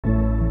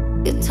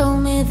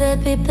told me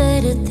there'd be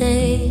better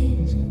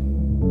days,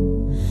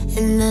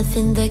 and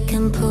nothing that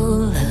can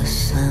pull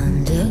us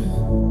under.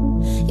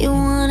 You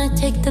wanna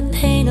take the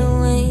pain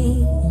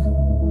away,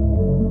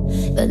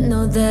 but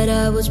know that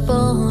I was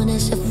born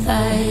as a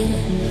fighter.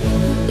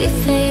 We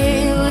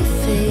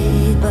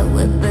fade, but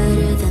we're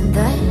better than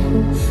that.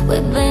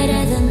 We're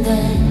better than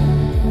that.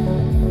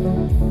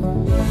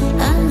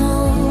 I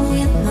know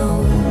you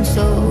know,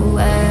 so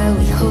why are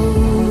we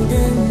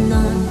holding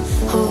on,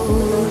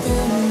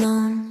 holding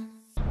on?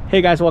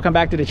 Hey guys, welcome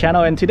back to the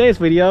channel. In today's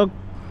video,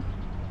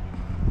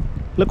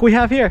 look who we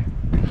have here.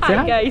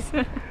 Hi guys.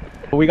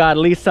 We got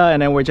Lisa,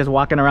 and then we're just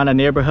walking around the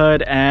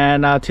neighborhood,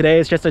 and today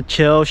is just a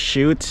chill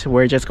shoot.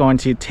 We're just going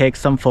to take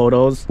some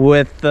photos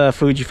with the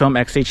Fujifilm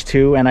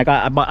X-H2, and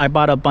I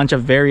bought a bunch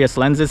of various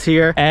lenses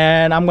here,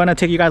 and I'm gonna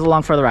take you guys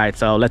along for the ride,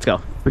 so let's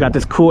go. We got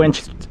this cool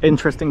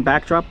interesting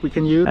backdrop we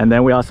can use, and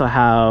then we also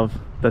have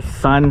the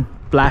sun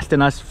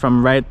blasting us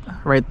from right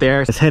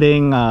there. It's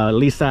hitting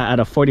Lisa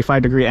at a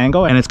 45-degree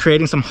angle, and it's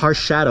creating some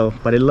harsh shadow,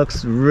 but it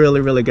looks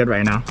really good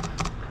right now.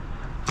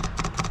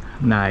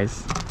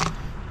 Nice.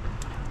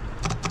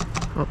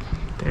 Oh,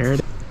 there it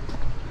is.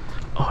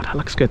 Oh, that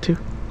looks good too.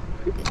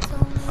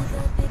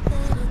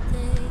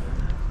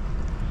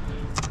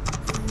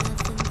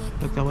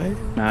 Look that way.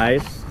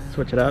 Nice.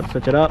 Switch it up,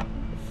 switch it up.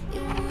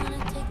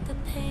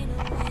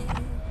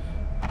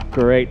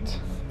 Great.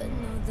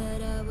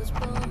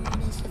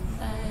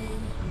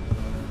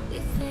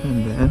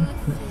 And then,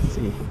 let's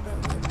see.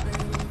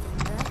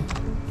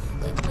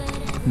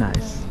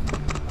 Nice.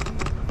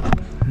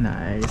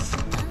 Nice.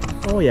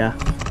 Oh yeah,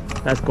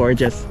 that's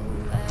gorgeous.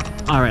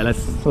 All right,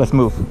 let's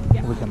move.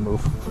 Yeah. We can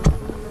move.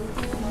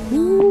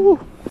 Woo.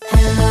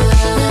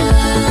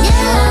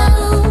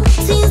 Yeah,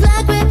 seems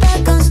like we're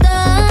back on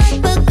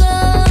start, but go.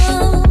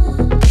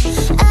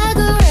 I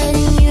go right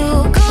and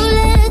you go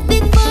left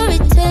before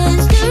it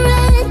turns to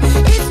red.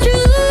 It's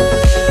true.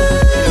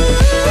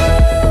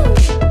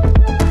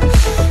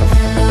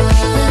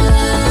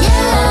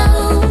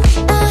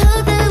 Yeah, I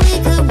hope that we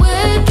could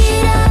work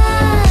it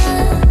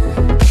out.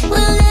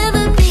 We'll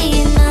never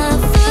be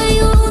enough for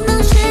you. No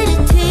shed a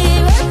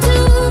tear or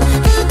two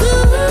for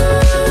good.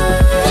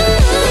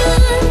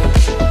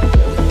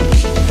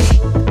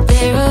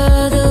 There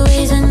are other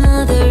ways and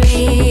other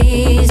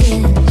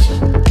reasons,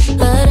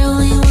 but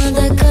only one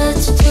that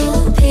cuts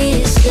to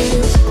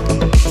pieces.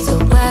 So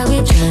why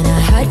we tryna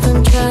hide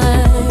from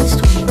trust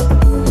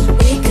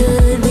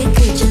when we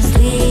could just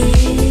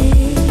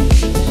leave?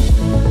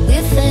 We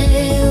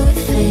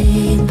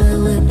fade, but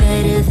we're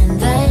better than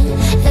that.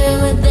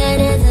 Yeah, we're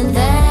better than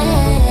that.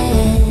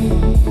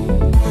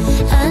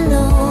 I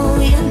know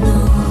you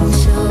know,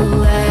 so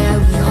why are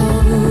we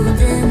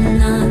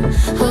holding on,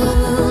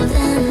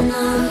 holding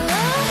on?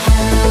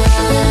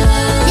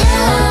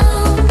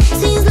 Yeah,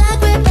 seems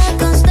like we're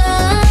back on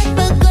start,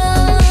 but go.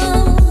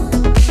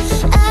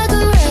 I go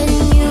right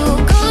and you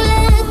go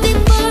left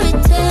before it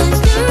turns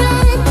to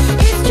red.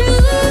 It's true.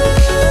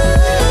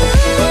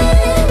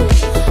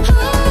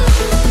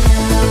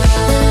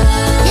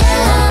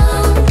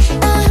 Yeah, I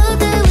hope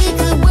that we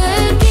could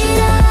work it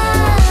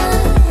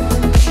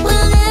out.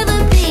 We'll never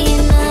be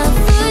enough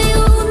for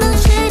you. No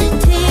shed a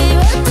tear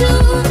or two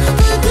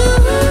for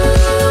good.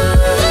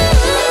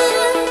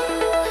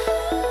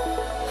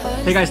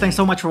 Hey guys, thanks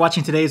so much for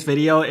watching today's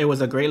video. It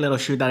was a great little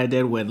shoot that I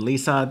did with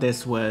Lisa.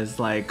 This was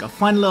like a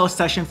fun little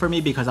session for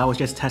me because I was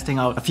just testing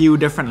out a few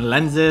different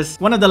lenses.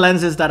 One of the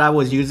lenses that I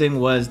was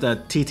using was the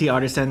TT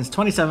Artisan's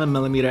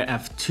 27mm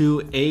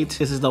f2.8.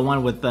 This is the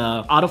one with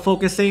the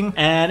autofocusing,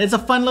 and it's a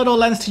fun little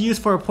lens to use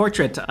for a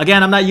portrait.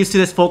 Again, I'm not used to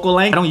this focal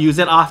length. I don't use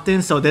it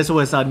often, so this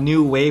was a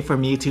new way for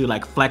me to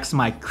like flex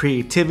my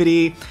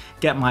creativity,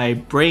 get my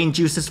brain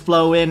juices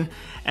flowing,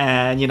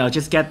 and you know,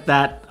 just get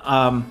that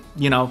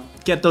you know,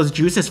 get those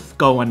juices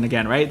going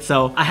again, right?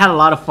 So I had a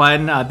lot of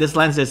fun. This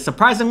lens is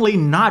surprisingly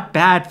not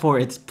bad for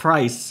its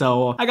price,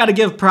 so I gotta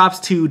give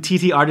props to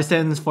TT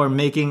Artisans for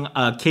making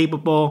a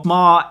capable,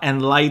 small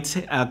and light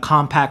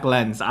compact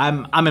lens.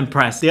 I'm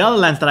impressed. The other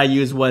lens that I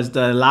used was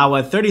the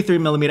Laowa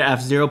 33mm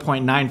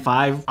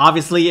f/0.95.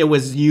 Obviously it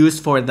was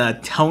used for the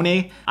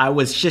Tone. I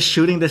was just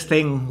shooting this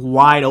thing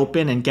wide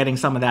open and getting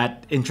some of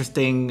that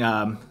interesting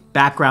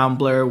background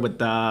blur with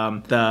the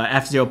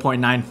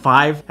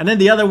f/0.95. And then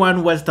the other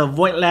one was the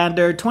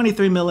Voigtlander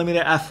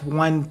 23mm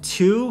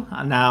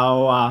f1.2.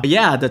 Now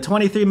yeah, the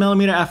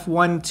 23mm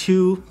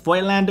f1.2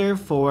 Voigtlander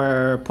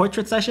for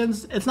portrait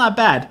sessions, it's not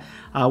bad.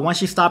 Once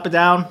you stop it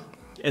down,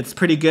 it's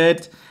pretty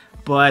good.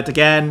 But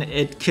again,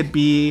 it could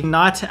be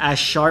not as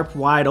sharp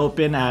wide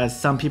open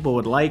as some people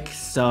would like,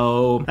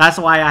 so that's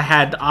why I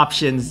had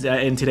options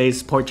in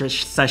today's portrait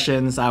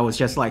sessions. I was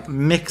just like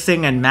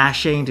mixing and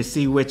mashing to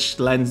see which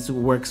lens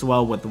works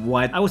well with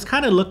what. I was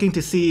kind of looking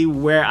to see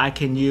where I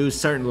can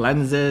use certain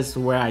lenses,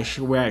 where I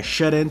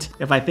shouldn't.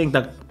 If I think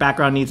the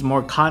background needs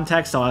more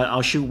context, so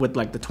I'll shoot with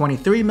like the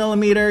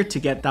 23mm to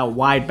get that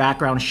wide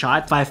background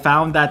shot. If I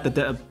found that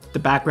the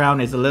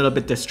background is a little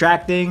bit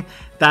distracting,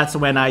 that's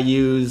when I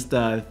use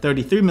the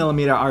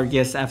 33mm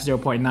Argus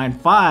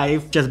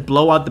f/0.95. Just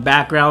blow out the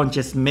background,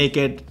 just make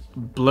it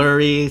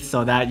blurry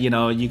so that, you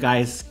know, you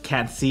guys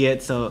can't see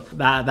it. So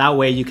that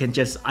way you can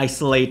just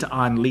isolate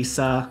on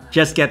Lisa.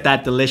 Just get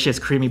that delicious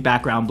creamy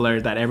background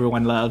blur that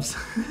everyone loves.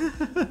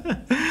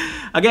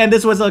 Again,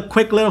 this was a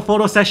quick little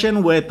photo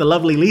session with the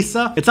lovely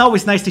Lisa. It's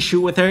always nice to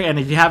shoot with her, and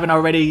if you haven't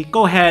already,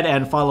 go ahead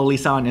and follow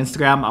Lisa on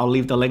Instagram. I'll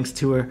leave the links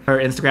to her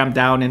Instagram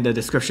down in the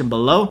description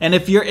below. And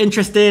if you're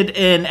interested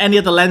in any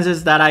of the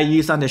lenses that I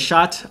used on this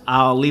shot,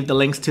 I'll leave the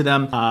links to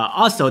them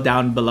also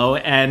down below.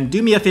 And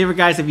do me a favor,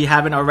 guys, if you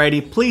haven't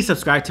already, please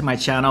subscribe to my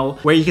channel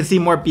where you can see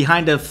more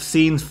behind the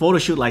scenes photo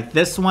shoot like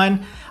this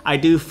one. I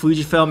do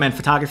Fujifilm and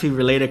photography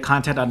related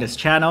content on this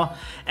channel.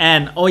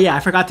 And oh yeah, I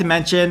forgot to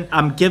mention,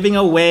 I'm giving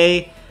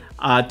away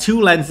 2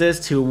 lenses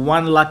to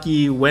one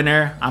lucky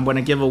winner. I'm going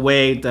to give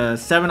away the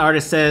 7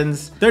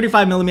 Artisans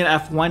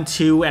 35mm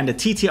f1.2 and the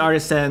TT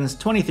Artisans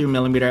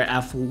 23mm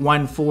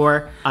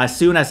f1.4 as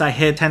soon as I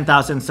hit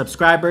 10,000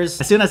 subscribers.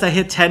 As soon as I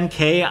hit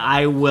 10k,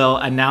 I will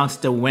announce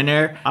the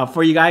winner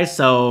for you guys.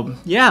 So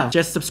yeah,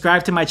 just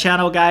subscribe to my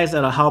channel, guys.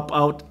 It'll help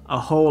out a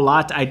whole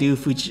lot. I do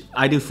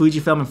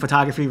Fujifilm and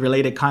photography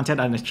related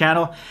content on this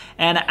channel.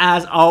 And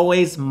as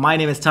always, my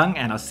name is Tongue,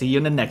 and I'll see you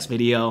in the next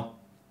video.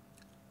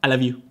 I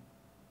love you.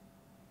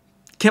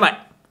 Okay, bye.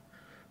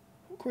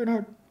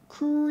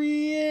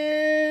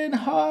 Korean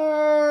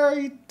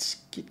heart.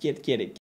 Get it.